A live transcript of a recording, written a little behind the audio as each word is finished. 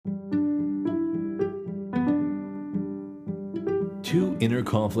Two inner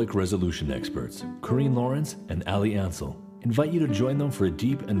conflict resolution experts, Corinne Lawrence and Ali Ansel, invite you to join them for a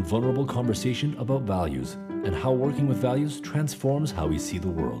deep and vulnerable conversation about values and how working with values transforms how we see the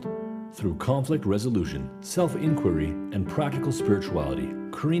world. Through conflict resolution, self-inquiry, and practical spirituality,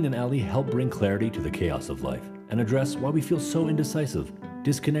 Corinne and Ali help bring clarity to the chaos of life and address why we feel so indecisive,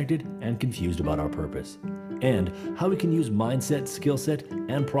 disconnected, and confused about our purpose, and how we can use mindset, skill set,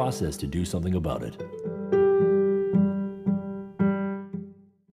 and process to do something about it.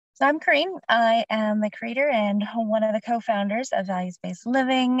 So I'm Corinne. I am the creator and one of the co-founders of Values-Based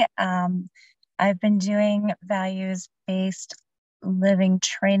Living. I've been doing values-based living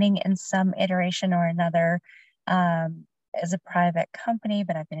training in some iteration or another as a private company,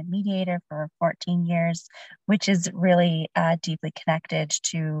 but I've been a mediator for 14 years, which is really deeply connected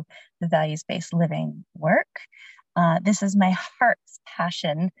to the values-based living work. This is my heart's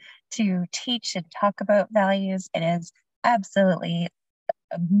passion to teach and talk about values. It is absolutely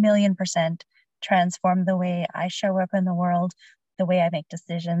 1,000,000% transformed the way I show up in the world, the way I make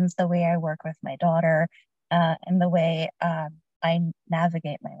decisions, the way I work with my daughter, and the way I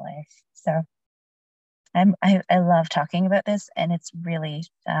navigate my life. So I love talking about this, and it's really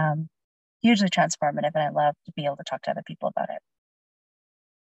hugely transformative, and I love to be able to talk to other people about it.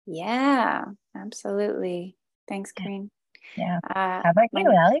 Yeah, absolutely. Thanks, Corinne. Yeah. How about you,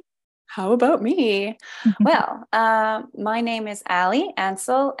 Ali? How about me? Well, my name is Ali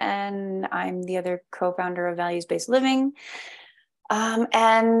Ansel, and I'm the other co-founder of Values-Based Living.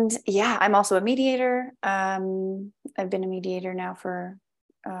 And yeah, I'm also a mediator. I've been a mediator now for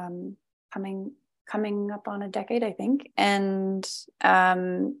coming up on a decade, I think. And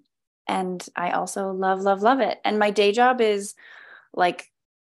I also love it. And my day job is like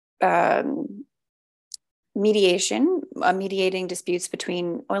mediating disputes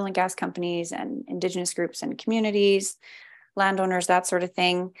between oil and gas companies and indigenous groups and communities, landowners, that sort of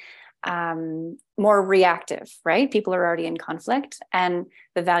thing. More reactive, right? People are already in conflict, and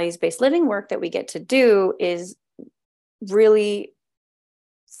the values-based living work that we get to do is really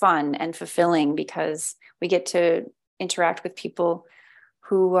fun and fulfilling because we get to interact with people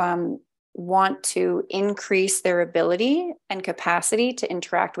who want to increase their ability and capacity to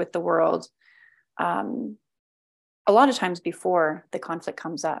interact with the world a lot of times before the conflict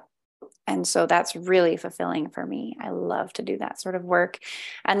comes up. And so that's really fulfilling for me. I love to do that sort of work.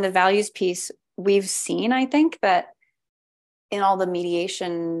 And the values piece, we've seen, I think, that in all the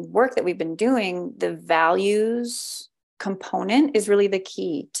mediation work that we've been doing, the values component is really the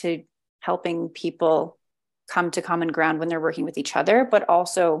key to helping people come to common ground when they're working with each other, but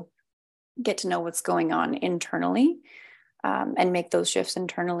also get to know what's going on internally and make those shifts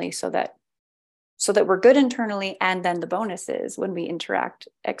internally so that we're good internally. And then the bonus is when we interact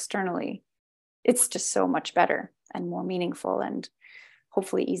externally, it's just so much better and more meaningful and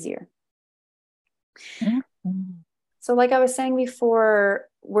hopefully easier. Mm-hmm. So like I was saying before,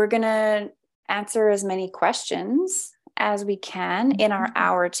 we're going to answer as many questions as we can in our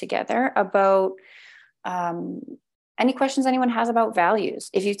hour together about any questions anyone has about values.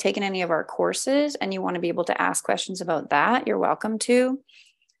 If you've taken any of our courses and you want to be able to ask questions about that, you're welcome to.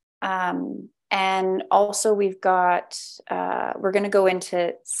 And also we've got, we're going to go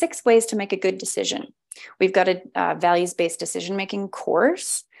into 6 ways to make a good decision. We've got a values-based decision-making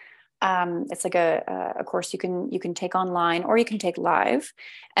course. It's like a course you can take online or you can take live.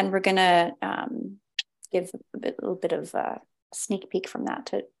 And we're going to give a little bit of a sneak peek from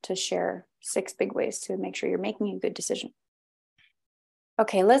that to share 6 big ways to make sure you're making a good decision.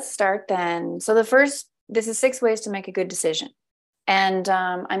 Okay, let's start then. So this is 6 ways to make a good decision. And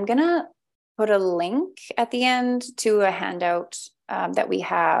I'm going to put a link at the end to a handout that we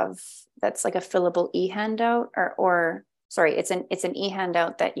have that's like a fillable e-handout or sorry, it's an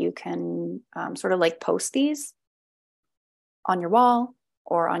e-handout that you can sort of like post these on your wall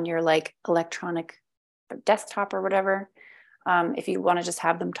or on your like electronic desktop or whatever. If you want to just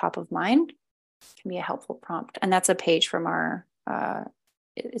have them top of mind, it can be a helpful prompt. And that's a page from our,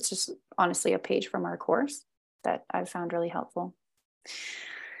 it's just honestly a page from our course that I've found really helpful.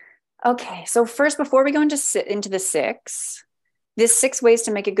 Okay, so first, before we go into the 6, this 6 ways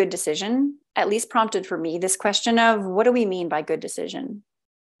to make a good decision, at least prompted for me this question of what do we mean by good decision?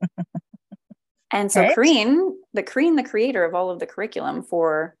 And so right. Corinne, the creator of all of the curriculum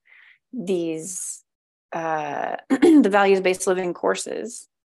for these, the values-based living courses,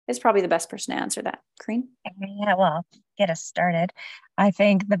 is probably the best person to answer that. Corinne? Yeah, well, get us started. I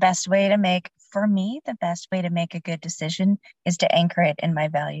think the best way to make a good decision is to anchor it in my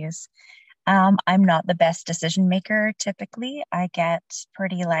values. I'm not the best decision maker typically. I get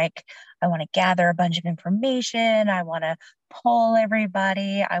pretty like, I want to gather a bunch of information. I want to poll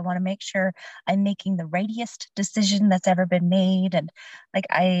everybody. I want to make sure I'm making the rightest decision that's ever been made. And like,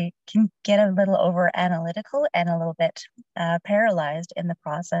 I can get a little over analytical and a little bit paralyzed in the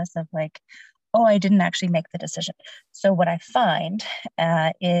process of like, oh, I didn't actually make the decision. So what I find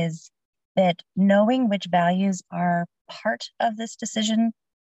is that knowing which values are part of this decision,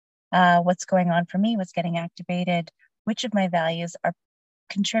 what's going on for me, what's getting activated, which of my values are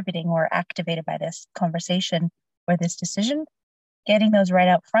contributing or activated by this conversation or this decision, getting those right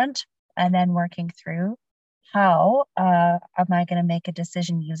out front, and then working through how am I going to make a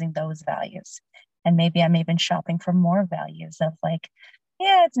decision using those values. And maybe I'm even shopping for more values of like,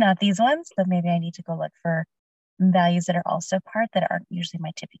 yeah, it's not these ones, but maybe I need to go look for values that are also part that aren't usually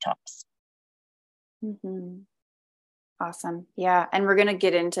my tippy tops. Mm-hmm. Awesome. Yeah. And we're going to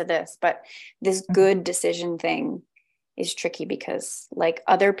get into this, but this good decision thing is tricky because like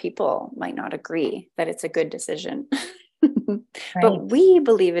other people might not agree that it's a good decision, right. But we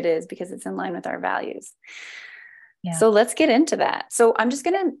believe it is because it's in line with our values. Yeah. So let's get into that. So I'm just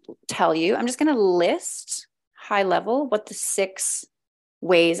going to list high level what the 6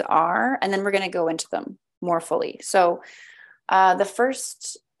 ways are, and then we're going to go into them more fully. So the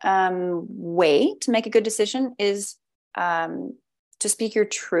first way to make a good decision is to speak your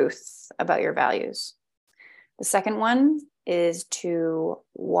truth about your values. The second one is to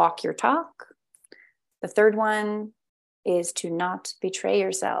walk your talk. The third one is to not betray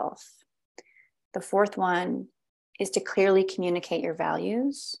yourself. The fourth one is to clearly communicate your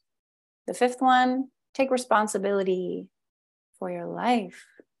values. The fifth one, take responsibility for your life.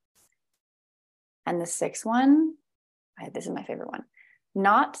 And the sixth one, this is my favorite one,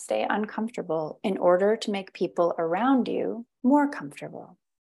 not stay uncomfortable in order to make people around you more comfortable.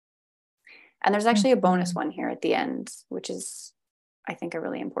 And there's actually a bonus one here at the end, which is, I think, a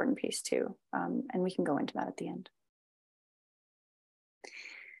really important piece too. And we can go into that at the end.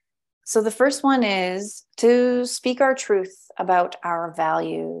 So the first one is to speak our truth about our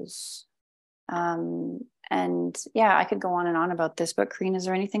values. And yeah, I could go on and on about this, but Corinne, is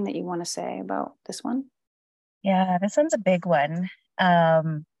there anything that you want to say about this one? Yeah, this one's a big one.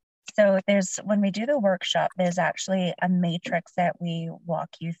 So when we do the workshop, there's actually a matrix that we walk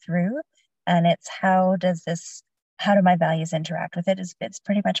you through, and it's how do my values interact with it? It's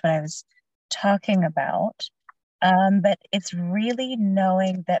pretty much what I was talking about. But it's really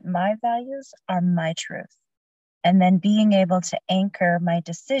knowing that my values are my truth, and then being able to anchor my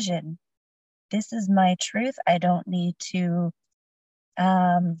decision. This is my truth. I don't need to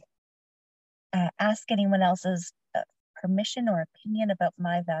ask anyone else's permission or opinion about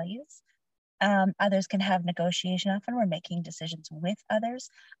my values. Others can have negotiation. Often we're making decisions with others.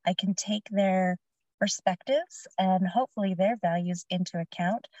 I can take their perspectives and hopefully their values into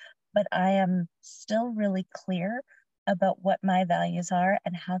account, but I am still really clear about what my values are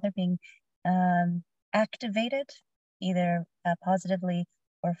and how they're being activated, either positively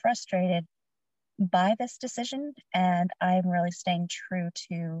or frustrated by this decision. And I'm really staying true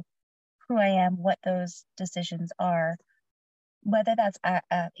to who I am, what those decisions are, whether that's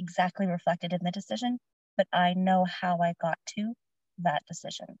exactly reflected in the decision, but I know how I got to that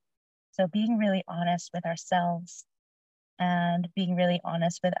decision. So being really honest with ourselves and being really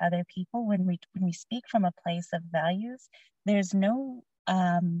honest with other people when we speak from a place of values, there's no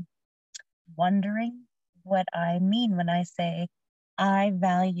wondering what I mean when I say I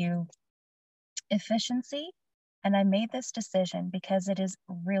value efficiency. And I made this decision because it is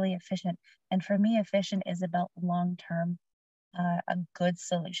really efficient. And for me, efficient is about long-term, a good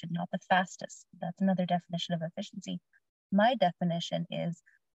solution, not the fastest. That's another definition of efficiency. My definition is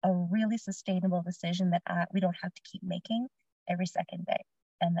a really sustainable decision that we don't have to keep making every second day.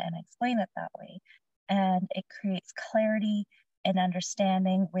 And then I explain it that way. And it creates clarity and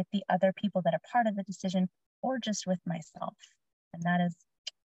understanding with the other people that are part of the decision or just with myself. And that is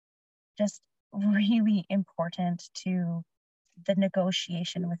just really important to the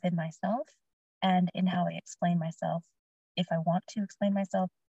negotiation within myself and in how I explain myself. If I want to explain myself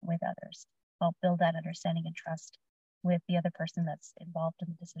with others, I'll build that understanding and trust with the other person that's involved in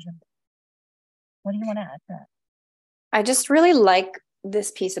the decision. What do you want to add to that? I just really like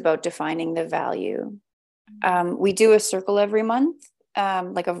this piece about defining the value. We do a circle every month,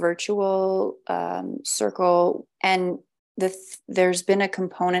 like a virtual circle, and there's been a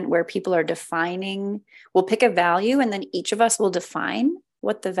component where people are defining, we'll pick a value and then each of us will define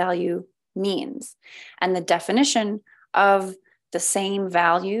what the value means. And the definition of the same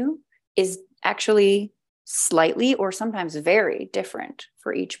value is actually slightly or sometimes very different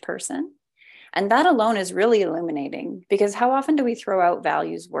for each person. And that alone is really illuminating, because how often do we throw out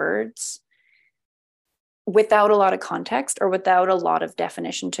values words without a lot of context or without a lot of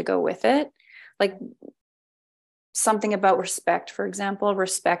definition to go with it? Like something about respect, for example.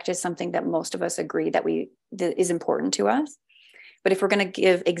 Respect is something that most of us agree that is important to us. But if we're going to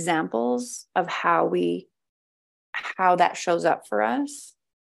give examples of how that shows up for us,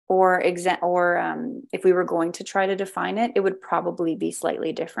 or if we were going to try to define it, it would probably be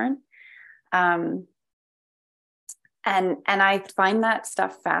slightly different. And I find that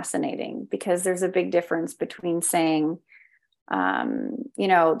stuff fascinating, because there's a big difference between saying,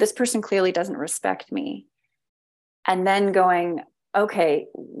 this person clearly doesn't respect me, and then going, okay,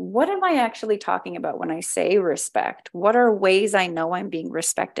 what am I actually talking about when I say respect? What are ways I know I'm being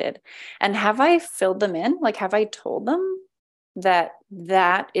respected? And have I filled them in? Like, have I told them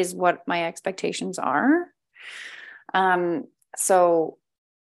that is what my expectations are? So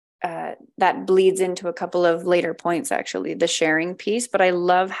that bleeds into a couple of later points, actually, the sharing piece. But I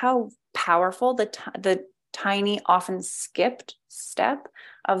love how powerful the tiny, often skipped step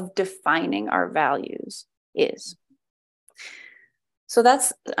of defining our values is. So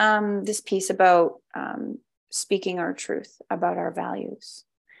that's this piece about speaking our truth about our values.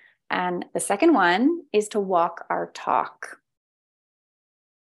 And the second one is to walk our talk.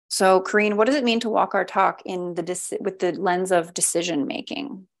 So, Corrine, what does it mean to walk our talk with the lens of decision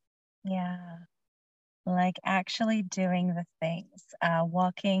making? Yeah, like actually doing the things,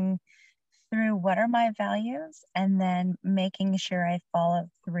 walking through what are my values, and then making sure I follow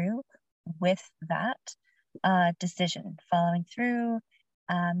through with that decision, following through,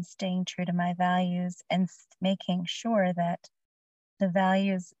 staying true to my values, and making sure that the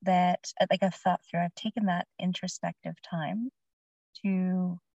values that like I've thought through, I've taken that introspective time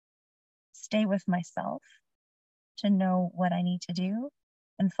to stay with myself, to know what I need to do,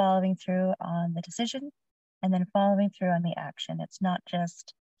 and following through on the decision, and then following through on the action. It's not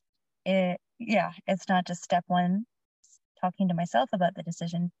just step one, talking to myself about the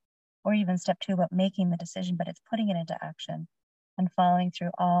decision, or even step two about making the decision, but it's putting it into action and following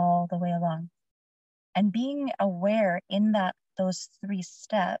through all the way along. And being aware in those 3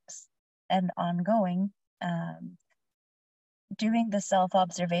 steps and ongoing, doing the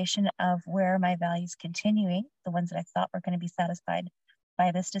self-observation of where are my values continuing, the ones that I thought were going to be satisfied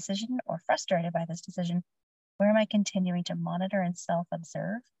by this decision or frustrated by this decision, where am I continuing to monitor and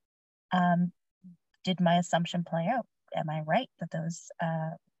self-observe? Did my assumption play out? Am I right that those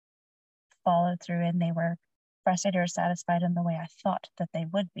followed through and they were frustrated or satisfied in the way I thought that they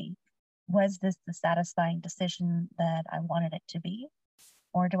would be? Was this the satisfying decision that I wanted it to be?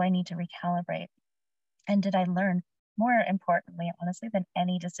 Or do I need to recalibrate? And did I learn? More importantly, honestly, than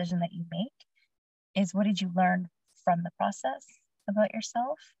any decision that you make, is what did you learn from the process about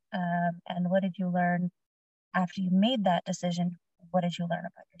yourself? And what did you learn after you made that decision? What did you learn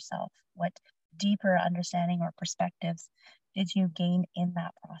about yourself? What deeper understanding or perspectives did you gain in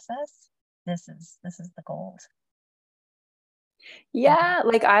that process? This is the gold. Yeah,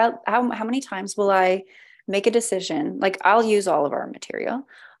 like how many times will I make a decision? Like, I'll use all of our material.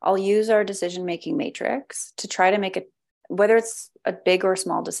 I'll use our decision-making matrix to try to make it, whether it's a big or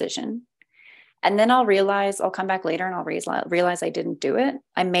small decision. And then I'll come back later and I'll realize I didn't do it.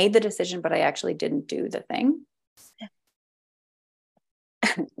 I made the decision, but I actually didn't do the thing. Yeah.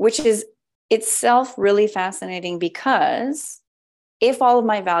 Which is itself really fascinating, because if all of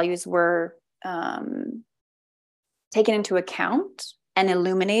my values were taken into account and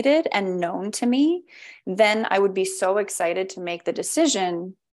illuminated and known to me, then I would be so excited to make the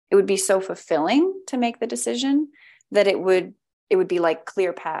decision. It would be so fulfilling to make the decision that it would be like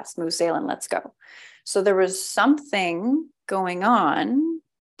clear path, smooth sailing, let's go. So there was something going on.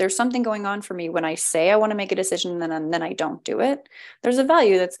 There's something going on for me when I say I want to make a decision and then I don't do it. There's a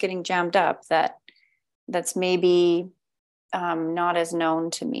value that's getting jammed up that's maybe not as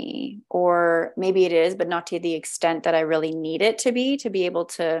known to me, or maybe it is, but not to the extent that I really need it to be able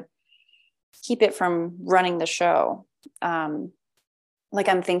to keep it from running the show. Like,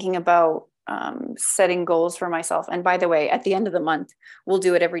 I'm thinking about setting goals for myself. And by the way, at the end of the month, we'll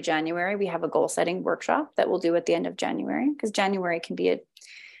do it every January. We have a goal setting workshop that we'll do at the end of January, because January can be a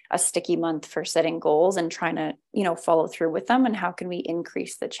sticky month for setting goals and trying to, follow through with them. And how can we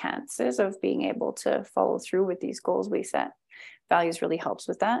increase the chances of being able to follow through with these goals we set? Values really helps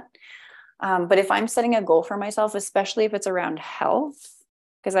with that. But if I'm setting a goal for myself, especially if it's around health,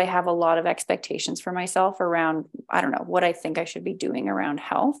 because I have a lot of expectations for myself around, I don't know, what I think I should be doing around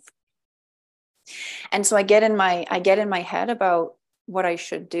health. And so I get in my head about what I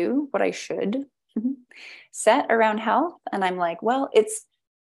should do, what I should set around health. And I'm like, well,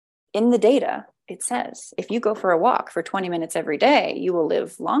 in the data, it says, if you go for a walk for 20 minutes every day, you will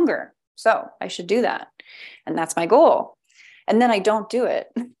live longer. So I should do that. And that's my goal. And then I don't do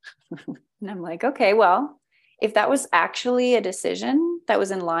it. And I'm like, okay, well, if that was actually a decision that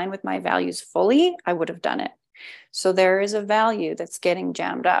was in line with my values fully, I would have done it. So there is a value that's getting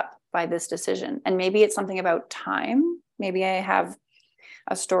jammed up by this decision. And maybe it's something about time. Maybe I have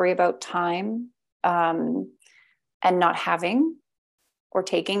a story about time and not having or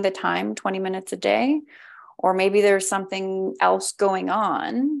taking the time 20 minutes a day. Or maybe there's something else going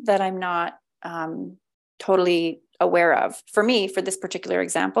on that I'm not totally aware of. For me, for this particular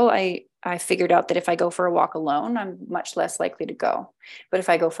example, I figured out that if I go for a walk alone, I'm much less likely to go. But if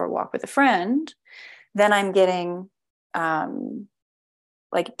I go for a walk with a friend, then I'm getting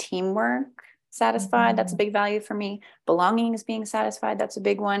like teamwork satisfied. That's a big value for me. Belonging is being satisfied. That's a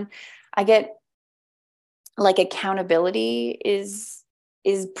big one. I get like accountability is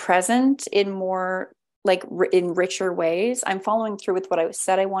present in more like in richer ways. I'm following through with what I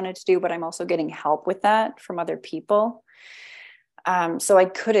said I wanted to do, but I'm also getting help with that from other people. So I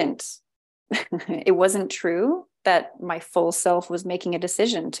couldn't, it wasn't true that my full self was making a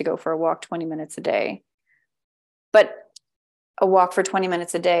decision to go for a walk 20 minutes a day. But a walk for 20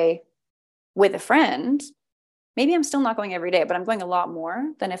 minutes a day with a friend, maybe I'm still not going every day, but I'm going a lot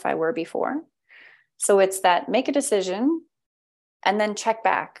more than if I were before. So it's that make a decision and then check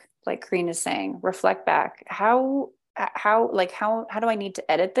back, like Corinne is saying, reflect back. How do I need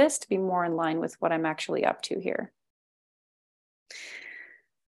to edit this to be more in line with what I'm actually up to here?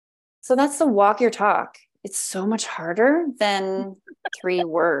 So that's the walk your talk. It's so much harder than 3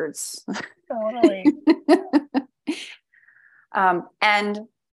 words. Totally. And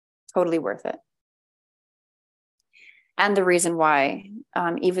totally worth it. And the reason why,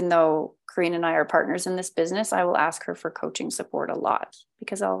 even though Corinne and I are partners in this business, I will ask her for coaching support a lot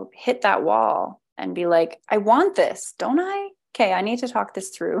because I'll hit that wall and be like, I want this, don't I? Okay, I need to talk this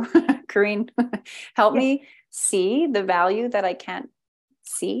through. Corinne, help me see the value that I can't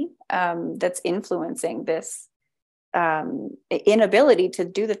see that's influencing this inability to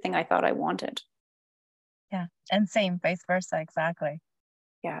do the thing I thought I wanted. Yeah, and same, vice versa, exactly.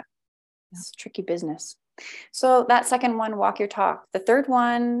 Yeah, it's tricky business. So that second one, walk your talk. The third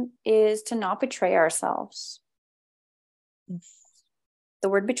one is to not betray ourselves. The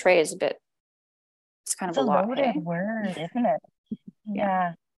word betray is it's kind of a lot. Loaded word, isn't it?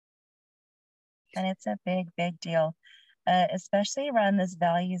 Yeah. And it's a big, big deal, especially around this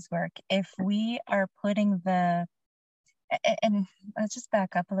values work. If we are putting and let's just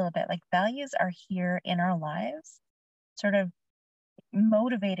back up a little bit, like values are here in our lives, sort of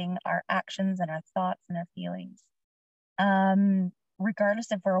motivating our actions and our thoughts and our feelings,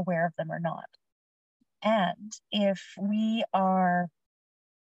 regardless if we're aware of them or not. And if we are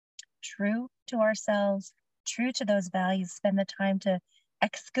true to ourselves, true to those values, spend the time to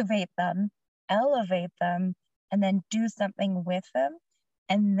excavate them, elevate them, and then do something with them,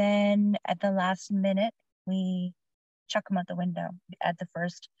 and then at the last minute, we chuck them out the window at the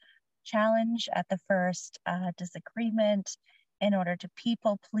first challenge, at the first disagreement, in order to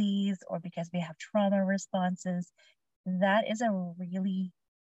people please, or because we have trauma responses. That is a really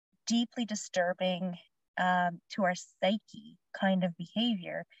deeply disturbing to our psyche kind of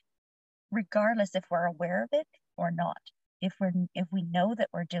behavior, regardless if we're aware of it or not. If we know that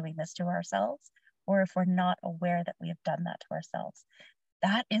we're doing this to ourselves, or if we're not aware that we have done that to ourselves.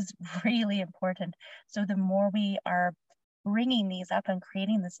 That is really important. So the more we are bringing these up and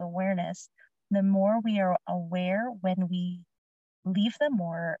creating this awareness, the more we are aware when we leave them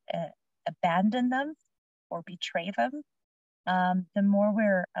or abandon them or betray them, the more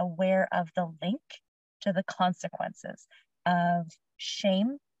we're aware of the link to the consequences of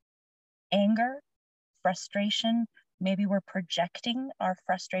shame, anger, frustration. Maybe we're projecting our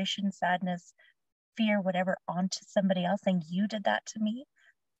frustration, sadness, fear, whatever, onto somebody else, and you did that to me.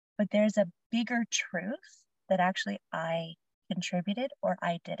 But there's a bigger truth that actually I contributed or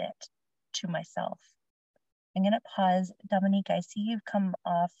I did it to myself. I'm going to pause. Dominique, I see you've come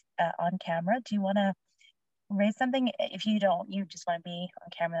off on camera. Do you want to raise something? If you don't, you just want to be on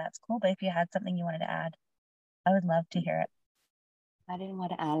camera, that's cool. But if you had something you wanted to add, I would love to hear it. I didn't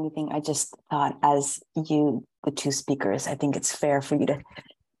want to add anything. I just thought, as you, the 2 speakers, I think it's fair for you to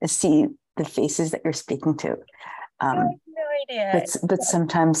see the faces that you're speaking to. I have no idea. But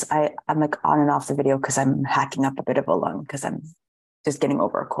sometimes I'm like on and off the video because I'm hacking up a bit of a lung because I'm just getting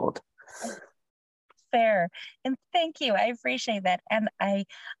over a cold. Fair. And thank you. I appreciate that. And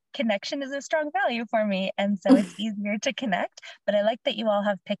connection is a strong value for me. And so it's easier to connect. But I like that you all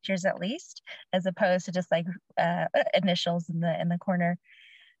have pictures at least, as opposed to just like initials in the corner.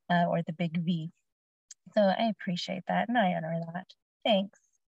 or the big V. So I appreciate that and I honor that. Thanks.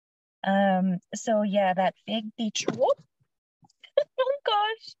 So yeah, that big beach. Whoop. Oh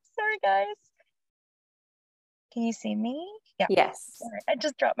gosh, sorry guys. Can you see me? Yeah. Yes. Sorry, I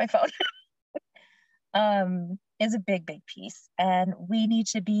just dropped my phone. Is a big piece, and we need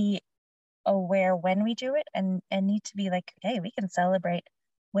to be aware when we do it, and need to be like, hey, we can celebrate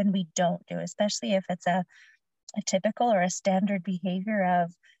when we don't do, especially if it's a typical or a standard behavior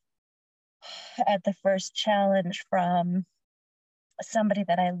of at the first challenge from somebody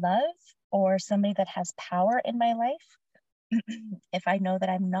that I love or somebody that has power in my life. If I know that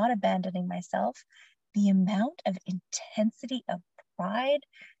I'm not abandoning myself, the amount of intensity of pride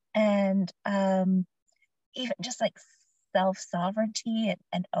and even just like self-sovereignty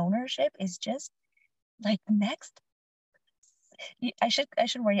and ownership is just like next. I should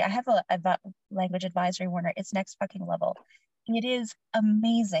warn you, I have a language advisory warner. It's next fucking level. It is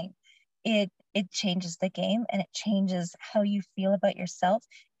amazing. It changes the game, and it changes how you feel about yourself.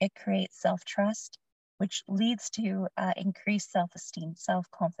 It creates self-trust, which leads to increased self-esteem,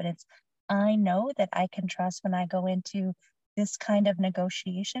 self-confidence. I know that I can trust when I go into this kind of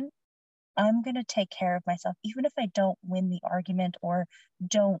negotiation. I'm going to take care of myself, even if I don't win the argument or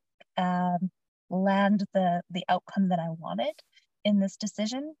don't land the outcome that I wanted in this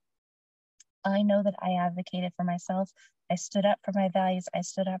decision. I know that I advocated for myself. I stood up for my values. I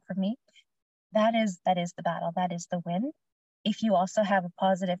stood up for me. That is the battle. That is the win. If you also have a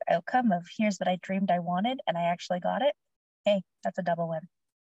positive outcome of here's what I dreamed I wanted and I actually got it, hey, that's a double win.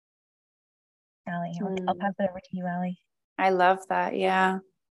 Allie, I'll pass it over to you, Allie. I love that. Yeah.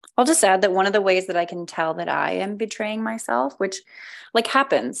 I'll just add that one of the ways that I can tell that I am betraying myself, which like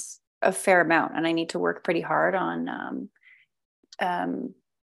happens a fair amount, and I need to work pretty hard on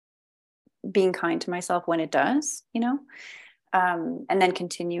being kind to myself when it does, and then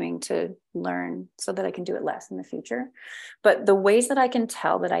continuing to learn so that I can do it less in the future. But the ways that I can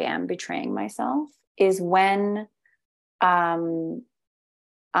tell that I am betraying myself is when I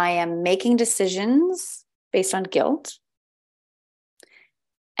am making decisions based on guilt,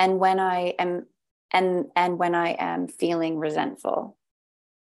 and when I am feeling resentful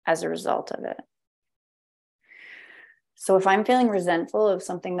as a result of it. So if I'm feeling resentful of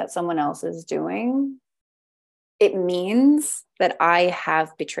something that someone else is doing, it means that I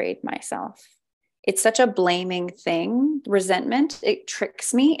have betrayed myself. It's such a blaming thing. Resentment, it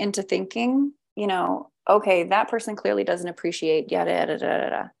tricks me into thinking, okay, that person clearly doesn't appreciate yada, yada, yada,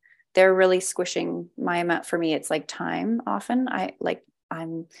 yada. They're really squishing my amount. For me, it's like time often.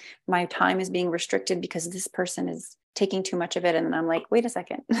 My time is being restricted because this person is taking too much of it. And then I'm like, wait a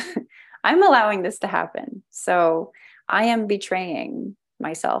second, I'm allowing this to happen. So I am betraying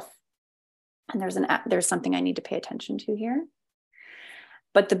myself. And there's something I need to pay attention to here.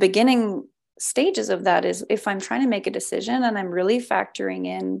 But the beginning stages of that is if I'm trying to make a decision and I'm really factoring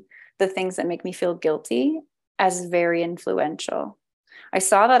in the things that make me feel guilty as very influential. I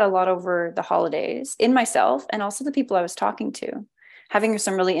saw that a lot over the holidays in myself and also the people I was talking to, having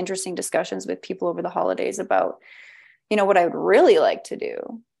some really interesting discussions with people over the holidays about, what I would really like to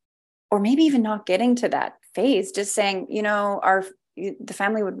do, or maybe even not getting to that phase, just saying, the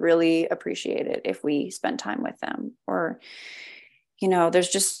family would really appreciate it if we spend time with them. Or, there's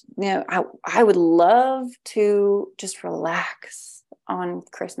just, I would love to just relax on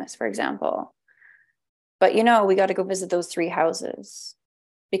Christmas, for example. But, we got to go visit those 3 houses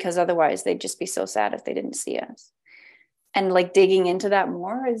because otherwise they'd just be so sad if they didn't see us. And like digging into that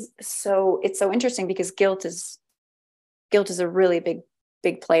more it's so interesting because guilt is a really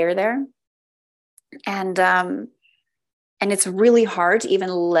big player there. And it's really hard to even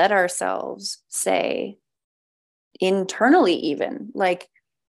let ourselves say internally, even like,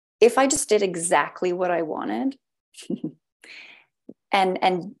 if I just did exactly what I wanted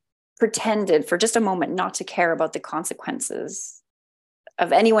and pretended for just a moment not to care about the consequences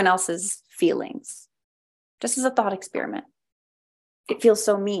of anyone else's feelings, just as a thought experiment, it feels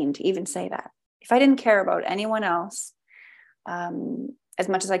so mean to even say that. If I didn't care about anyone else as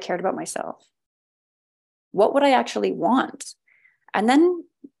much as I cared about myself, what would I actually want? And then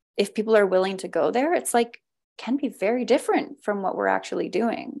if people are willing to go there, it's like, can be very different from what we're actually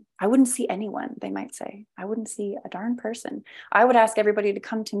doing. I wouldn't see anyone, they might say. I wouldn't see a darn person. I would ask everybody to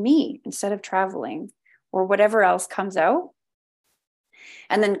come to me instead of traveling or whatever else comes out.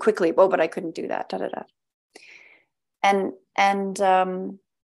 And then quickly, but I couldn't do that, And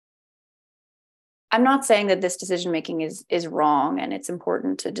I'm not saying that this decision-making is wrong and it's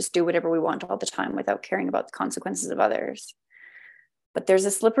important to just do whatever we want all the time without caring about the consequences of others. But there's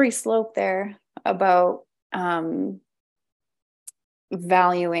a slippery slope there about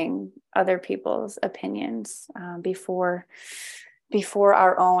valuing other people's opinions before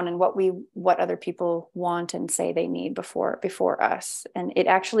our own, and what other people want and say they need before us. And it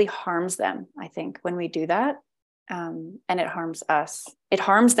actually harms them, I think, when we do that. And it harms us. It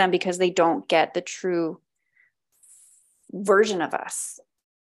harms them because they don't get the true version of us.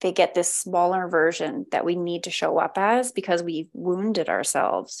 They get this smaller version that we need to show up as because we've wounded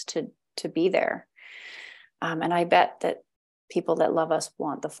ourselves to be there. And I bet that people that love us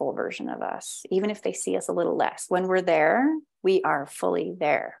want the full version of us, even if they see us a little less. When we're there, we are fully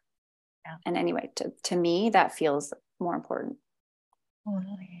there. Yeah. And anyway, to me, that feels more important.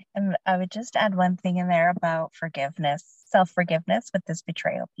 Totally. And I would just add one thing in there about forgiveness, self-forgiveness with this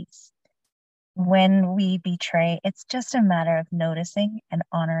betrayal piece. When we betray, it's just a matter of noticing and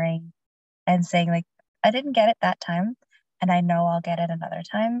honoring and saying, like, I didn't get it that time, and I know I'll get it another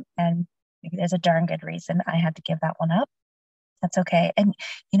time. And there's a darn good reason I had to give that one up. That's okay. And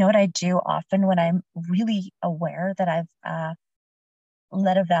you know what I do often when I'm really aware that I've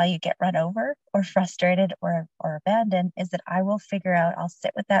let a value get run over or frustrated or abandoned is that I will figure out, I'll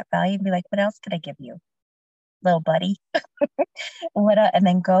sit with that value and be like, what else could I give you, little buddy? And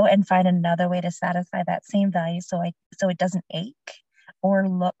then go and find another way to satisfy that same value so it doesn't ache or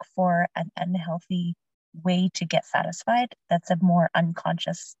look for an unhealthy way to get satisfied. That's a more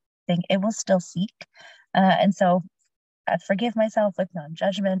unconscious thing. It will still seek. And so I forgive myself with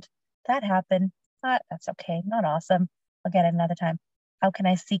non-judgment. That happened. That's okay. Not awesome. I'll get it another time. How can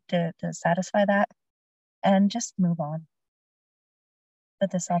I seek to satisfy that? And just move on.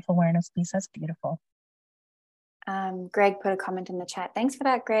 But the self-awareness piece, that's beautiful. Greg put a comment in the chat. Thanks for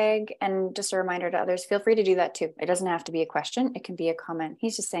that, Greg. And just a reminder to others, feel free to do that too. It doesn't have to be a question. It can be a comment.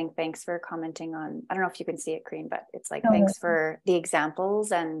 He's just saying, thanks for commenting on, I don't know if you can see it, Karine, but it's like, thanks for the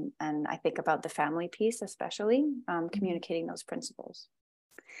examples. And I think about the family piece, especially communicating those principles.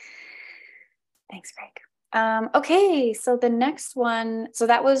 Thanks, Greg. Okay. So the next one, so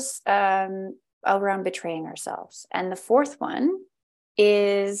that was around betraying ourselves. And the fourth one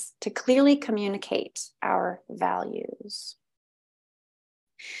is to clearly communicate our values.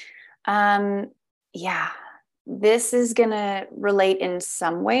 Yeah, this is going to relate in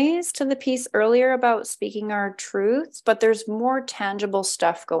some ways to the piece earlier about speaking our truths, but there's more tangible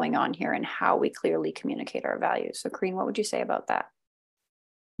stuff going on here in how we clearly communicate our values. So, Karine, what would you say about that?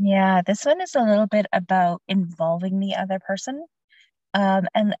 Yeah, this one is a little bit about involving the other person.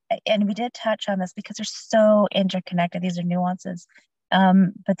 And we did touch on this because they're so interconnected. These are nuances.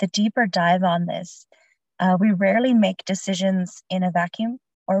 But the deeper dive on this, we rarely make decisions in a vacuum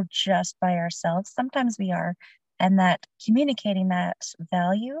or just by ourselves. Sometimes we are, and that communicating that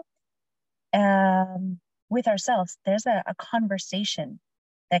value with ourselves, there's a conversation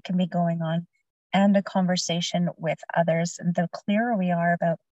that can be going on and a conversation with others. And the clearer we are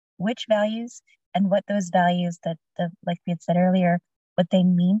about which values and what those values that, like we had said earlier, what they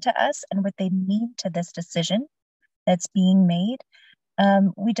mean to us and what they mean to this decision that's being made.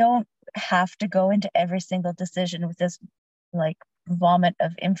 We don't have to go into every single decision with this like vomit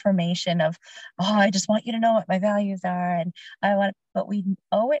of information of, oh, I just want you to know what my values are. And but we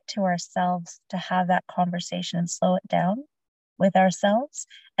owe it to ourselves to have that conversation and slow it down with ourselves.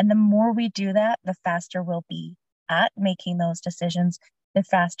 And the more we do that, the faster we'll be at making those decisions, the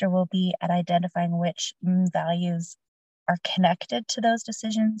faster we'll be at identifying which values are connected to those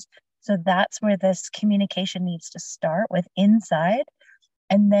decisions. So that's where this communication needs to start with inside.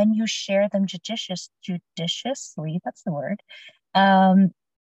 And then you share them judiciously, that's the word.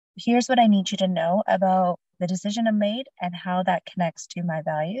 Here's what I need you to know about the decision I made and how that connects to my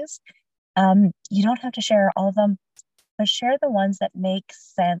values. You don't have to share all of them, but share the ones that make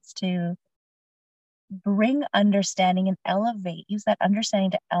sense to bring understanding and use that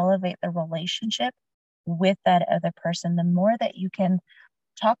understanding to elevate the relationship with that other person. The more that you can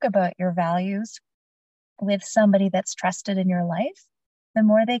talk about your values with somebody that's trusted in your life, the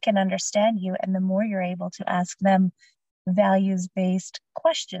more they can understand you and the more you're able to ask them values-based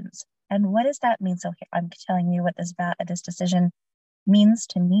questions. And what does that mean? So I'm telling you what this decision means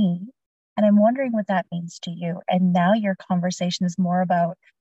to me, and I'm wondering what that means to you. And now your conversation is more about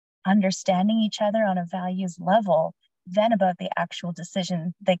understanding each other on a values level than about the actual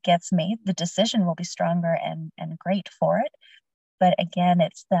decision that gets made. The decision will be stronger and great for it. But again,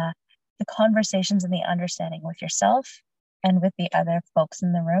 it's the conversations and the understanding with yourself and with the other folks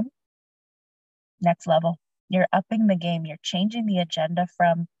in the room. Next level. You're upping the game. You're changing the agenda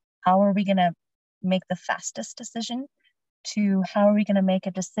from how are we going to make the fastest decision to how are we going to make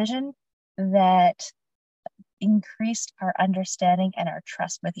a decision that increased our understanding and our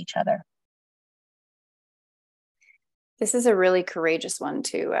trust with each other. This is a really courageous one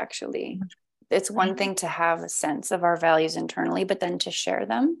too, actually. It's one thing to have a sense of our values internally, but then to share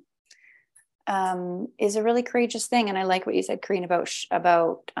them is a really courageous thing. And I like what you said, Karine,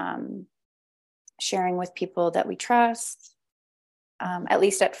 about sharing with people that we trust, at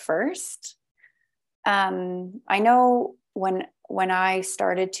least at first. I know when I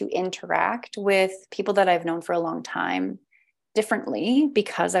started to interact with people that I've known for a long time differently,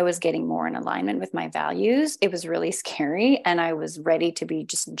 because I was getting more in alignment with my values, it was really scary, and I was ready to be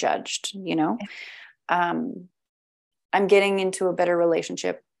just judged, you know. I'm getting into a better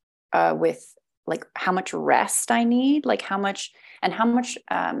relationship with like how much rest I need, like how much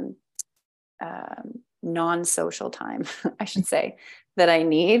non-social time, I should say, that I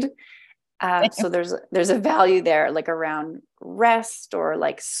need. So there's a value there, like around rest or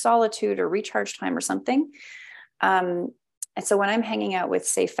like solitude or recharge time or something. And so when I'm hanging out with,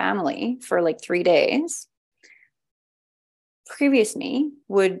 say, family for like 3 days, previous me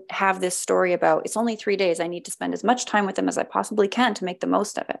would have this story about, it's only 3 days. I need to spend as much time with them as I possibly can to make the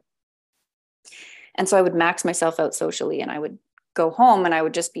most of it. And so I would max myself out socially, and I would go home and I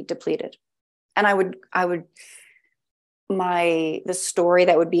would just be depleted. And the story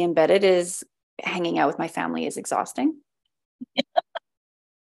that would be embedded is hanging out with my family is exhausting,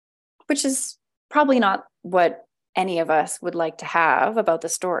 which is probably not what any of us would like to have about the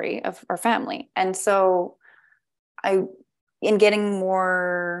story of our family. And so in getting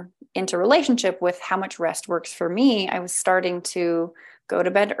more into relationship with how much rest works for me, I was starting to go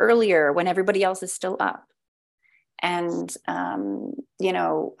to bed earlier when everybody else is still up, and,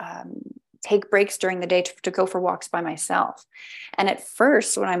 take breaks during the day to go for walks by myself. And at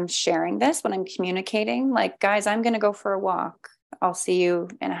first, when I'm sharing this, when I'm communicating, like, guys, I'm going to go for a walk, I'll see you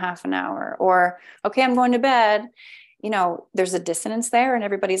in a half an hour, or, okay, I'm going to bed. There's a dissonance there, and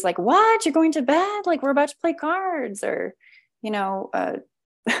everybody's like, what? You're going to bed? Like, we're about to play cards, or,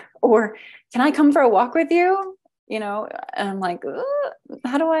 or can I come for a walk with you? And I'm like,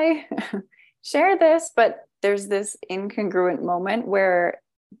 how do I share this? But there's this incongruent moment where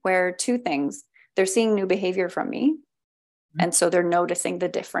two things, they're seeing new behavior from me. And so they're noticing the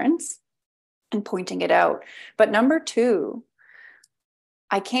difference and pointing it out. But number two,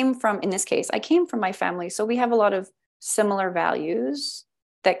 in this case, I came from my family. So we have a lot of similar values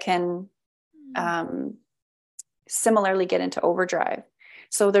that can similarly get into overdrive.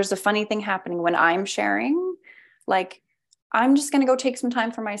 So there's a funny thing happening when I'm sharing, like, I'm just going to go take some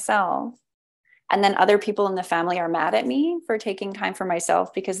time for myself. And then other people in the family are mad at me for taking time for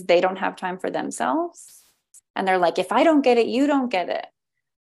myself because they don't have time for themselves. And they're like, if I don't get it, you don't get it.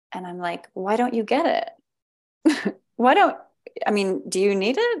 And I'm like, why don't you get it? Do you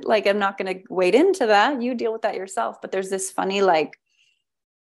need it? Like, I'm not going to wade into that. You deal with that yourself. But there's this funny, like,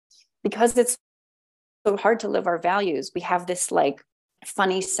 because it's so hard to live our values, we have this like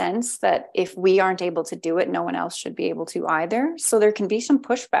funny sense that if we aren't able to do it, no one else should be able to either. So there can be some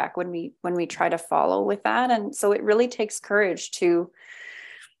pushback when we try to follow with that. And so it really takes courage to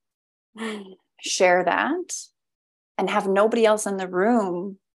share that and have nobody else in the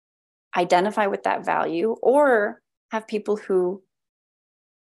room identify with that value, or have people who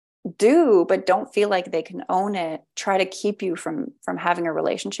do but don't feel like they can own it try to keep you from having a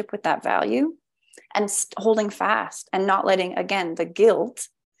relationship with that value, and holding fast and not letting, again, the guilt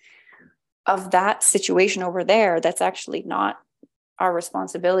of that situation over there that's actually not our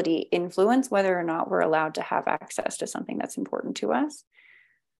responsibility influence whether or not we're allowed to have access to something that's important to us.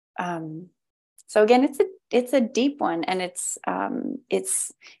 So again, it's a deep one, and it's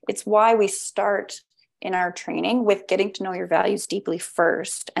why we start in our training with getting to know your values deeply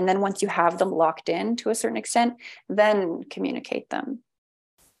first, and then once you have them locked in to a certain extent, then communicate them.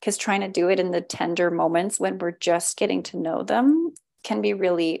 Because trying to do it in the tender moments when we're just getting to know them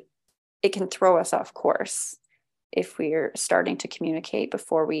it can throw us off course if we're starting to communicate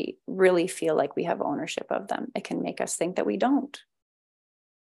before we really feel like we have ownership of them. It can make us think that we don't.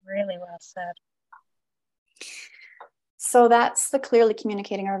 Really well said. So that's the clearly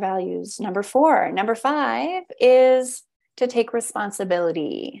communicating our values. Number 4. Number 5 is to take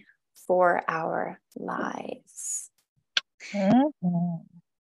responsibility for our lives. Mm-hmm.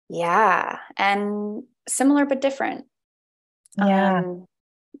 Yeah. And similar but different. Yeah. And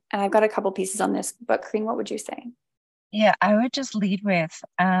I've got a couple pieces on this, but Karine, what would you say? Yeah, I would just lead with,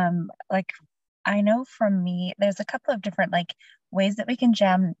 like, I know from me, there's a couple of different like ways that we can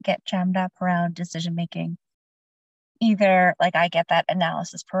get jammed up around decision making. Either like I get that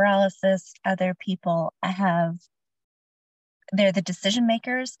analysis paralysis, other people they're the decision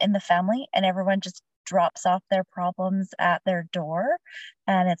makers in the family, and everyone just drops off their problems at their door,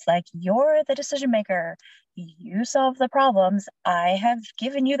 and it's like, you're the decision maker, you solve the problems, I have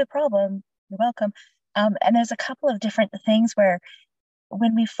given you the problem, you're welcome. And there's a couple of different things where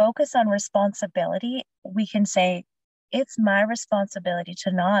when we focus on responsibility, we can say, it's my responsibility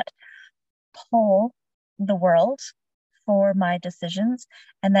to not pull the world for my decisions.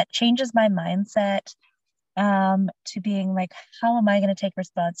 And that changes my mindset to being like, how am I going to take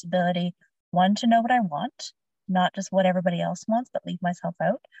responsibility? One, to know what I want, not just what everybody else wants, but leave myself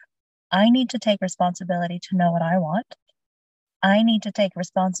out. I need to take responsibility to know what I want. I need to take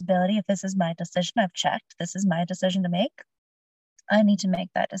responsibility. If this is my decision, I've checked, this is my decision to make. I need to make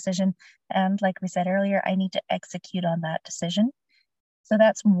that decision. And like we said earlier, I need to execute on that decision. So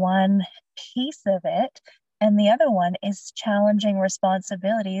that's one piece of it. And the other one is challenging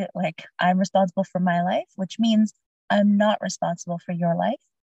responsibility. Like, I'm responsible for my life, which means I'm not responsible for your life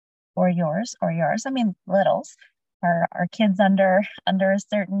or yours or yours. I mean, littles are kids under a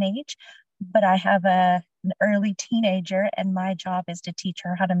certain age, but I have an early teenager, and my job is to teach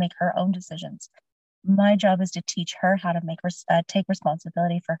her how to make her own decisions. My job is to teach her how to take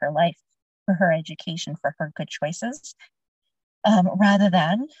responsibility for her life, for her education, for her good choices, rather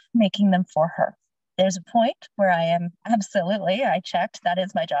than making them for her. There's a point where I checked, that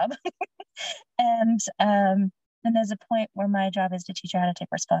is my job. And there's a point where my job is to teach her how to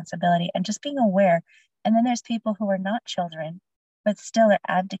take responsibility and just being aware. And then there's people who are not children, but still are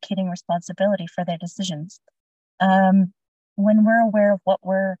abdicating responsibility for their decisions. When we're aware of what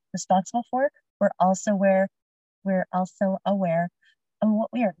we're responsible for, we're also aware of what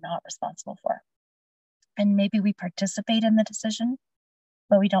we are not responsible for. And maybe we participate in the decision,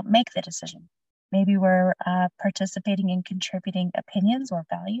 but we don't make the decision. Maybe we're participating in contributing opinions or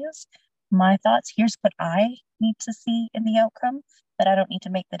values. My thoughts, here's what I need to see in the outcome, but I don't need to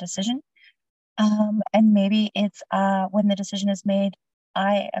make the decision. And maybe it's when the decision is made,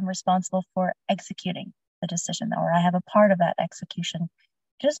 I am responsible for executing the decision, or I have a part of that execution.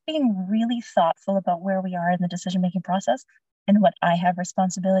 Just being really thoughtful about where we are in the decision-making process and what I have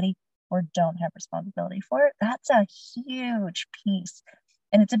responsibility or don't have responsibility for. That's a huge piece.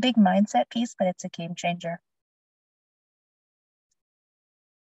 And it's a big mindset piece, but it's a game changer.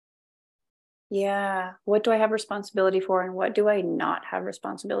 Yeah. What do I have responsibility for, and what do I not have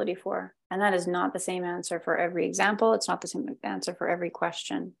responsibility for? And that is not the same answer for every example. It's not the same answer for every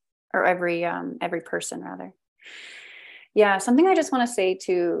question, or every person rather. Yeah. Something I just want to say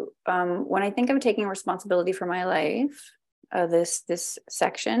too, when I think of taking responsibility for my life, this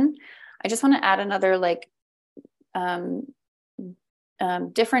section, I just want to add another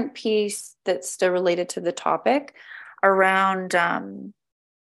different piece that's still related to the topic around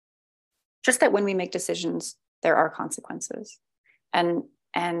just that when we make decisions, there are consequences, and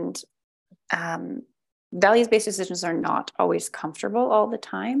values-based decisions are not always comfortable all the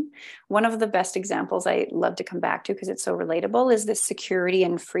time. One of the best examples I love to come back to, because it's so relatable, is this security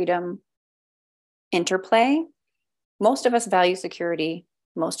and freedom interplay. Most of us value security.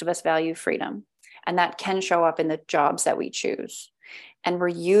 Most of us value freedom. And that can show up in the jobs that we choose. And we're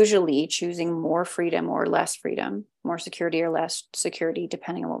usually choosing more freedom or less freedom, more security or less security,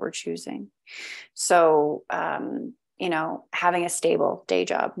 depending on what we're choosing. So, having a stable day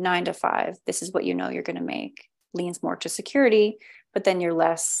job, 9 to 5, this is what you know you're going to make, leans more to security, but then you're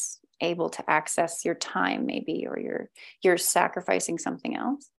less able to access your time maybe, or you're sacrificing something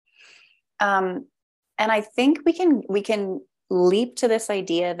else. And I think we can leap to this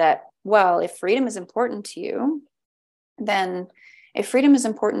idea that, well, if freedom is important to you, then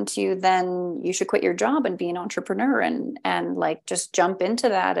you should quit your job and be an entrepreneur and like just jump into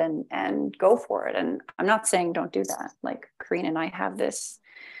that and go for it. And I'm not saying don't do that. Like Corinne and I have this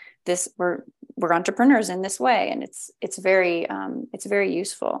we're entrepreneurs in this way, and it's very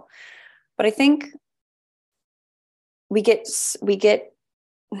useful. But I think we get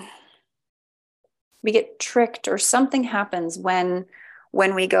tricked, or something happens when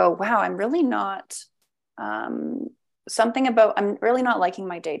we go, wow, I'm really not I'm really not liking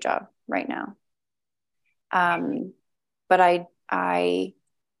my day job right now. But I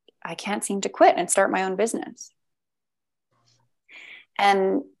can't seem to quit and start my own business.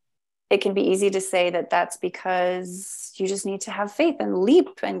 And it can be easy to say that that's because you just need to have faith and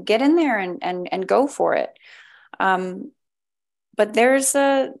leap and get in there and go for it. But there's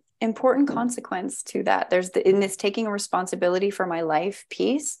a important consequence to that. In this taking a responsibility for my life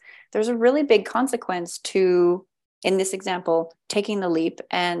piece, there's a really big consequence to, in this example, taking the leap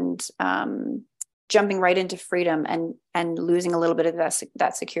and jumping right into freedom and losing a little bit of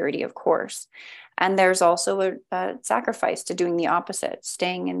that security, of course. And there's also a sacrifice to doing the opposite,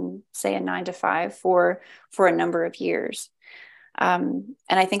 staying in, say, a 9 to 5 for a number of years. And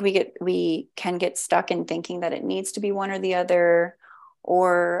I think we can get stuck in thinking that it needs to be one or the other,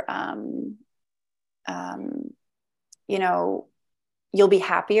 or you know, you'll be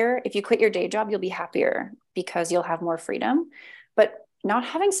happier if you quit your day job. You'll be happier because you'll have more freedom. But not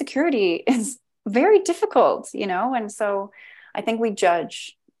having security is very difficult, you know. And so I think we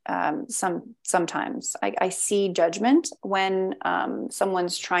judge. Sometimes I see judgment when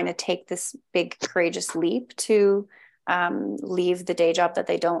someone's trying to take this big courageous leap to leave the day job that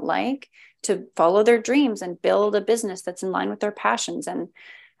they don't like, to follow their dreams and build a business that's in line with their passions and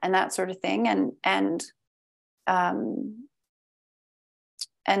that sort of thing. And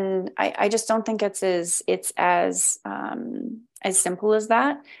I just don't think it's as simple as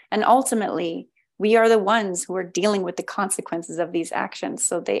that. And ultimately, we are the ones who are dealing with the consequences of these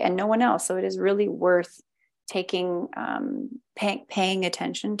actions. And no one else. So it is really worth taking, paying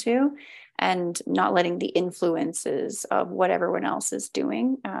attention to, and not letting the influences of what everyone else is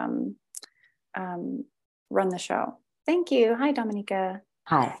doing run the show. Thank you. Hi, Dominica.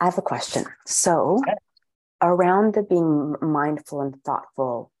 Hi, I have a question. So around the being mindful and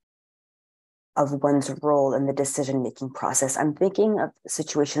thoughtful of one's role in the decision-making process, I'm thinking of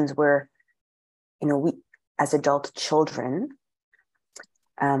situations where, you know, we as adult children,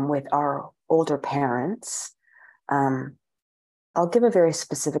 with our older parents, I'll give a very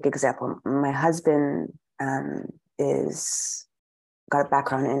specific example. My husband is got a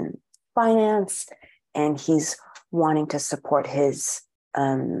background in finance, and he's wanting to support his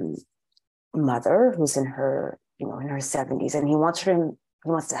mother, who's in her 70s, and he wants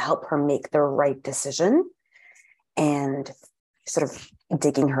to help her make the right decision, and sort of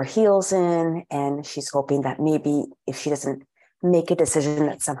digging her heels in. And she's hoping that maybe if she doesn't make a decision,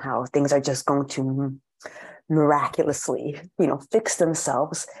 that somehow things are just going to miraculously, fix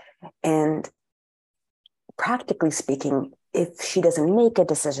themselves. And practically speaking, if she doesn't make a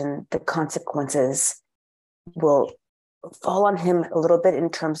decision, the consequences will fall on him a little bit in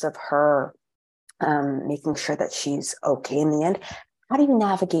terms of her making sure that she's okay in the end. How do you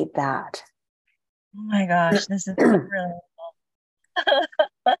navigate that? Oh my gosh, this is really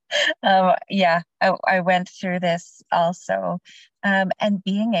yeah, I went through this also. And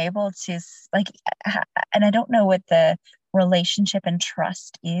being able to and I don't know what the relationship and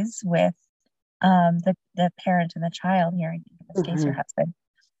trust is with the parent and the child here, in this case, your husband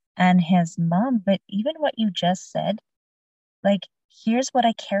and his mom. But even what you just said, like, here's what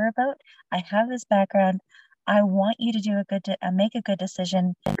I care about. I have this background. I want you to do make a good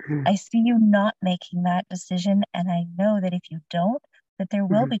decision. I see you not making that decision, and I know that if you don't, that there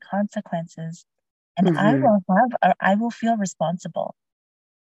will be consequences, and I will feel responsible.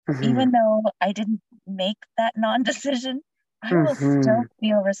 Even though I didn't make that non-decision, I will still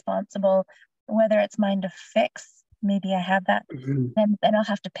feel responsible, whether it's mine to fix. Maybe I have that, then I'll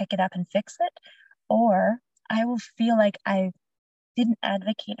have to pick it up and fix it, or I will feel like I didn't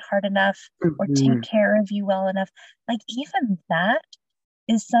advocate hard enough or take care of you well enough. Like, even that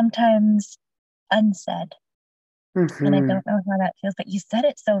is sometimes unsaid. And I don't know how that feels, but you said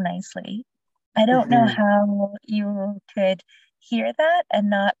it so nicely. I don't know how you could hear that and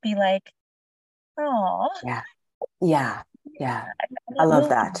not be like, oh. Yeah. I love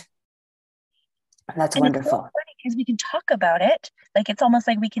that. That's and wonderful. It's so funny because we can talk about it. Like, it's almost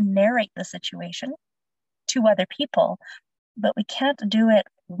like we can narrate the situation to other people, but we can't do it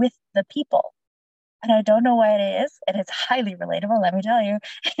with the people. And I don't know why it is. And it's highly relatable, let me tell you.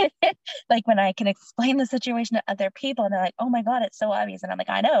 Like, when I can explain the situation to other people and they're like, oh my God, it's so obvious. And I'm like,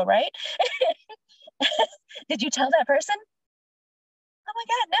 I know, right? Did you tell that person? Oh my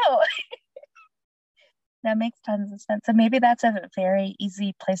God, no. That makes tons of sense. So maybe that's a very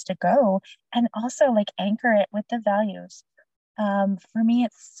easy place to go. And also, like, anchor it with the values. For me,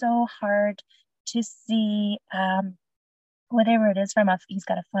 it's so hard to see whatever it is he's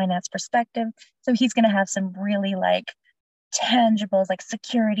got a finance perspective. So he's going to have some really tangibles, like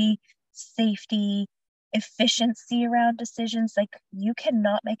security, safety, efficiency around decisions. Like, you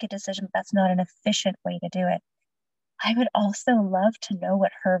cannot make a decision, but that's not an efficient way to do it. I would also love to know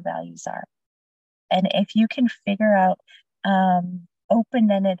what her values are. And if you can figure out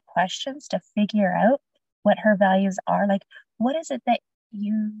open-ended questions to figure out what her values are, like, what is it that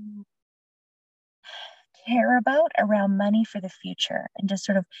you care about around money for the future, and just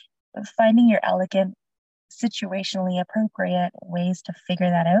sort of finding your elegant, situationally appropriate ways to figure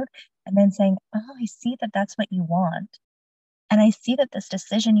that out, and then saying, oh, I see that that's what you want. And I see that this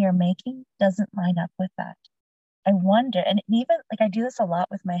decision you're making doesn't line up with that. I wonder, and even like I do this a lot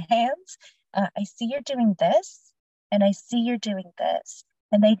with my hands. I see you're doing this, and I see you're doing this,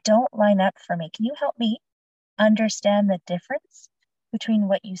 and they don't line up for me. Can you help me understand the difference between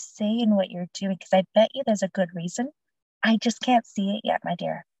what you say and what you're doing? Because I bet you there's a good reason. I just can't see it yet, my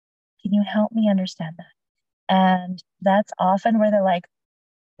dear. Can you help me understand that? And that's often where they're like,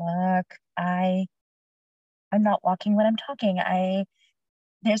 look, I'm not walking when I'm talking.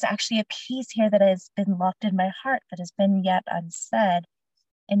 There's actually a piece here that has been locked in my heart that has been yet unsaid.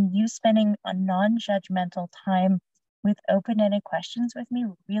 And you spending a non-judgmental time with open-ended questions with me,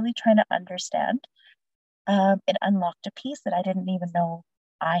 really trying to understand, it unlocked a piece that I didn't even know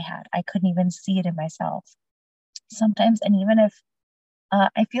I had. I couldn't even see it in myself sometimes. And even if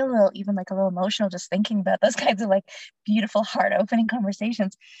I feel even like a little emotional just thinking about those kinds of like beautiful heart opening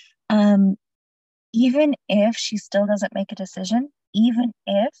conversations. Even if she still doesn't make a decision, even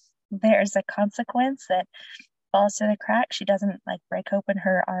if there's a consequence that falls through the crack, she doesn't like break open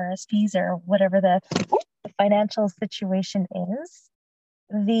her RSPs or whatever the financial situation is,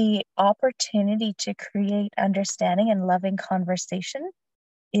 the opportunity to create understanding and loving conversation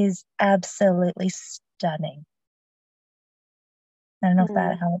is absolutely stunning. I don't know if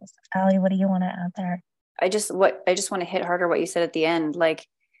that helps. Allie, what do you want to add there? I just want to hit harder what you said at the end. Like,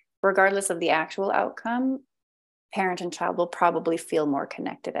 regardless of the actual outcome, parent and child will probably feel more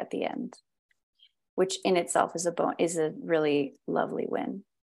connected at the end, which in itself is a really lovely win.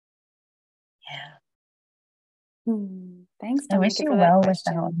 Yeah. Thanks. I wish you well with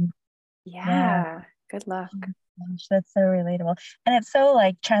that one. Yeah. Good luck. Gosh, that's so relatable. And it's so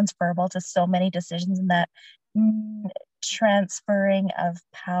like transferable to so many decisions, in that transferring of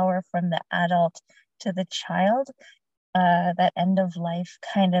power from the adult to the child, that end of life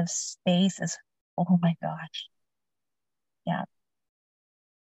kind of space is, oh my gosh. Yeah.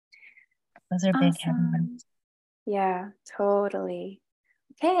 Those are big heavy ones. Yeah, totally.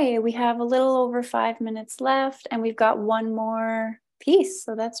 Okay, we have a little over 5 minutes left, and we've got one more piece,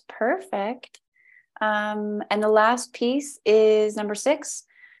 so that's perfect. And the last piece is number 6,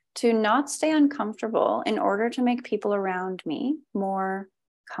 to not stay uncomfortable in order to make people around me more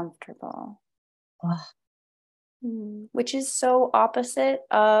comfortable. Oh. Which is so opposite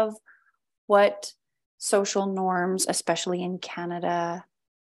of what social norms, especially in Canada,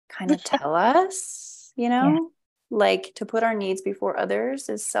 kind of tell us, Yeah. like to put our needs before others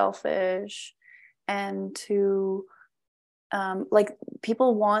is selfish, and to like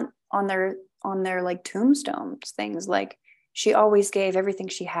people want on their like tombstones things like, she always gave everything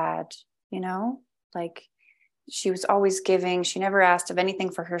she had, like she was always giving, she never asked of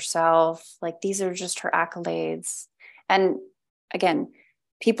anything for herself, like these are just her accolades. And again,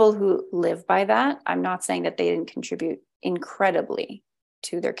 people who live by that, I'm not saying that they didn't contribute incredibly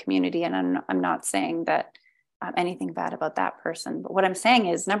to their community, and I'm not saying that anything bad about that person, but what I'm saying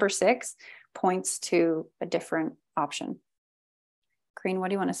is number 6 points to a different option. Corinne, what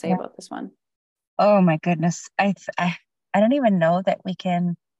do you want to say about this one? Oh my goodness. I don't even know that we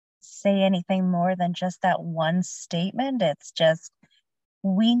can say anything more than just that one statement. It's just,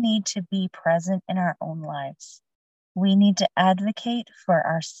 we need to be present in our own lives. We need to advocate for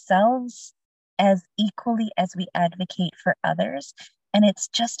ourselves as equally as we advocate for others. And it's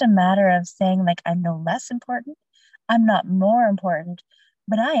just a matter of saying, like, I'm no less important, I'm not more important,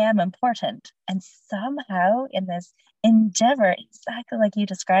 but I am important. And somehow in this endeavor, exactly like you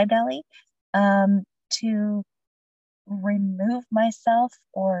described, Ellie, to remove myself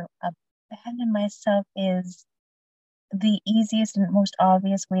or abandon myself is the easiest and most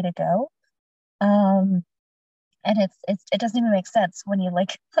obvious way to go. And it doesn't even make sense when you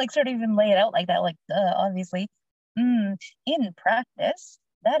like sort of even lay it out like that, like obviously. In practice,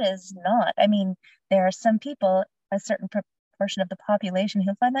 that is not. I mean, there are some people, a certain proportion of the population,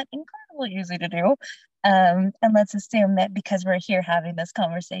 who find that incredibly easy to do. And let's assume that because we're here having this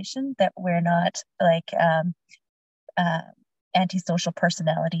conversation, that we're not like antisocial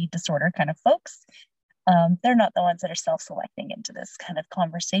personality disorder kind of folks. They're not the ones that are self-selecting into this kind of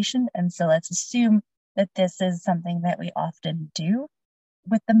conversation. And so let's assume that this is something that we often do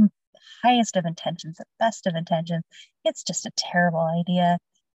with the highest of intentions, the best of intentions. It's just a terrible idea.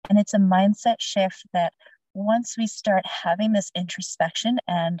 And it's a mindset shift that once we start having this introspection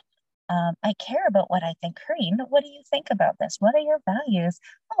and I care about what I think. Corinne, what do you think about this? What are your values?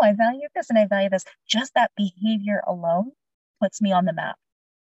 Oh, I value this and I value this. Just that behavior alone puts me on the map,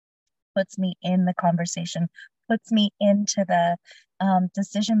 puts me in the conversation, puts me into the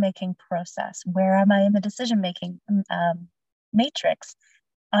decision-making process. Where am I in the decision-making matrix?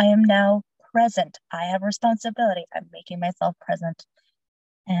 I am now present. I have responsibility. I'm making myself present.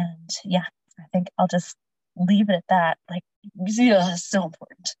 And yeah, I think I'll just leave it at that. Like, yeah, it's so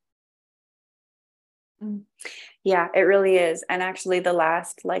important. Yeah, it really is. And actually the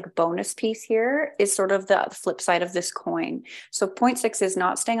last like bonus piece here is sort of the flip side of this coin. So point 6 is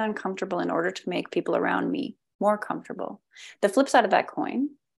not staying uncomfortable in order to make people around me more comfortable. The flip side of that coin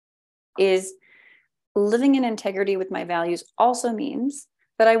is living in integrity with my values also means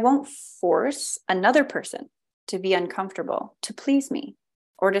that I won't force another person to be uncomfortable to please me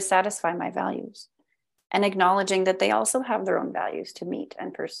or to satisfy my values, and acknowledging that they also have their own values to meet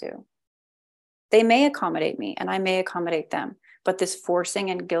and pursue. They may accommodate me and I may accommodate them, but this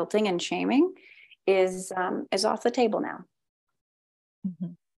forcing and guilting and shaming is off the table now.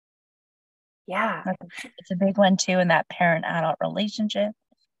 Mm-hmm. Yeah. It's a big one too in that parent-adult relationship,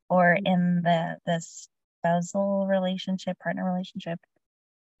 or in the spousal relationship, partner relationship,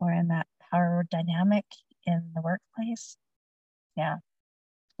 or in that power dynamic in the workplace. Yeah.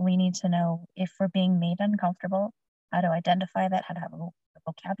 We need to know if we're being made uncomfortable, how to identify that, how to have a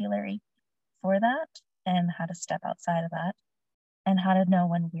vocabulary for that, and how to step outside of that, and how to know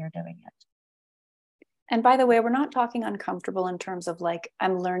when we're doing it. And by the way, we're not talking uncomfortable in terms of like,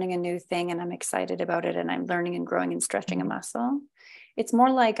 I'm learning a new thing and I'm excited about it and I'm learning and growing and stretching a muscle. It's more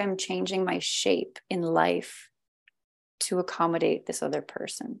like I'm changing my shape in life to accommodate this other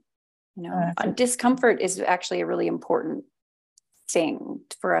person. You know, discomfort is actually a really important thing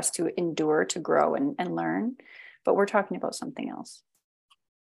for us to endure, to grow and learn, but we're talking about something else.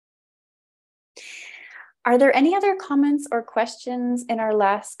 Are there any other comments or questions in our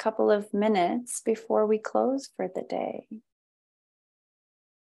last couple of minutes before we close for the day?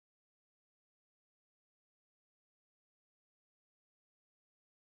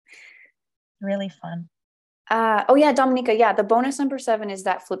 Really fun. Oh yeah, Dominica. Yeah, the bonus number 7 is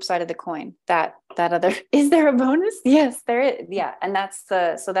that flip side of the coin. That other, is there a bonus? Yes, there is. Yeah, and that's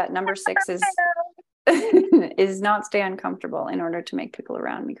so that number 6 is is not stay uncomfortable in order to make people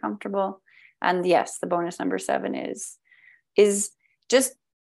around me comfortable. And yes, the bonus number 7 is just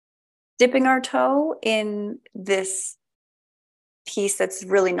dipping our toe in this piece that's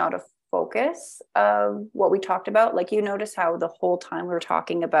really not a focus of what we talked about. Like, you notice how the whole time we were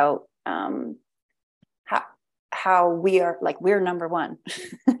talking about how we are, like, we're number one.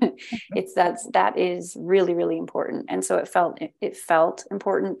 that is really, really important. And so it felt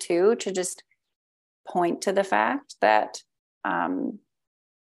important too, to just point to the fact that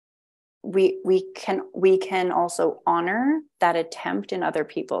we can also honor that attempt in other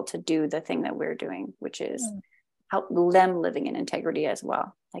people to do the thing that we're doing, which is help them living in integrity as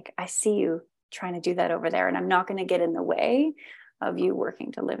well. Like, I see you trying to do that over there, and I'm not going to get in the way of you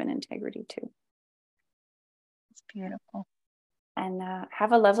working to live in integrity too. It's beautiful. And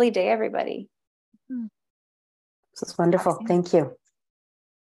have a lovely day, everybody. This is wonderful. Thank you.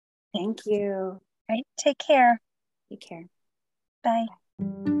 Thank you. Right. Take care. Take care. Bye.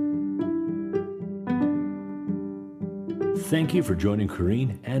 Thank you for joining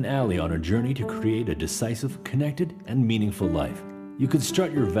Corrine and Ali on a journey to create a decisive, connected, and meaningful life. You can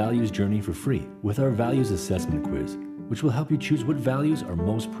start your values journey for free with our values assessment quiz, which will help you choose what values are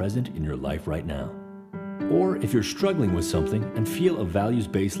most present in your life right now. Or if you're struggling with something and feel a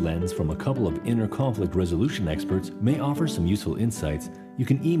values-based lens from a couple of inner conflict resolution experts may offer some useful insights, you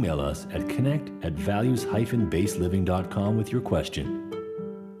can email us at connect@values-basedliving.com with your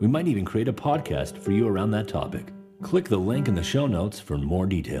question. We might even create a podcast for you around that topic. Click the link in the show notes for more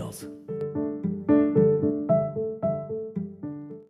details.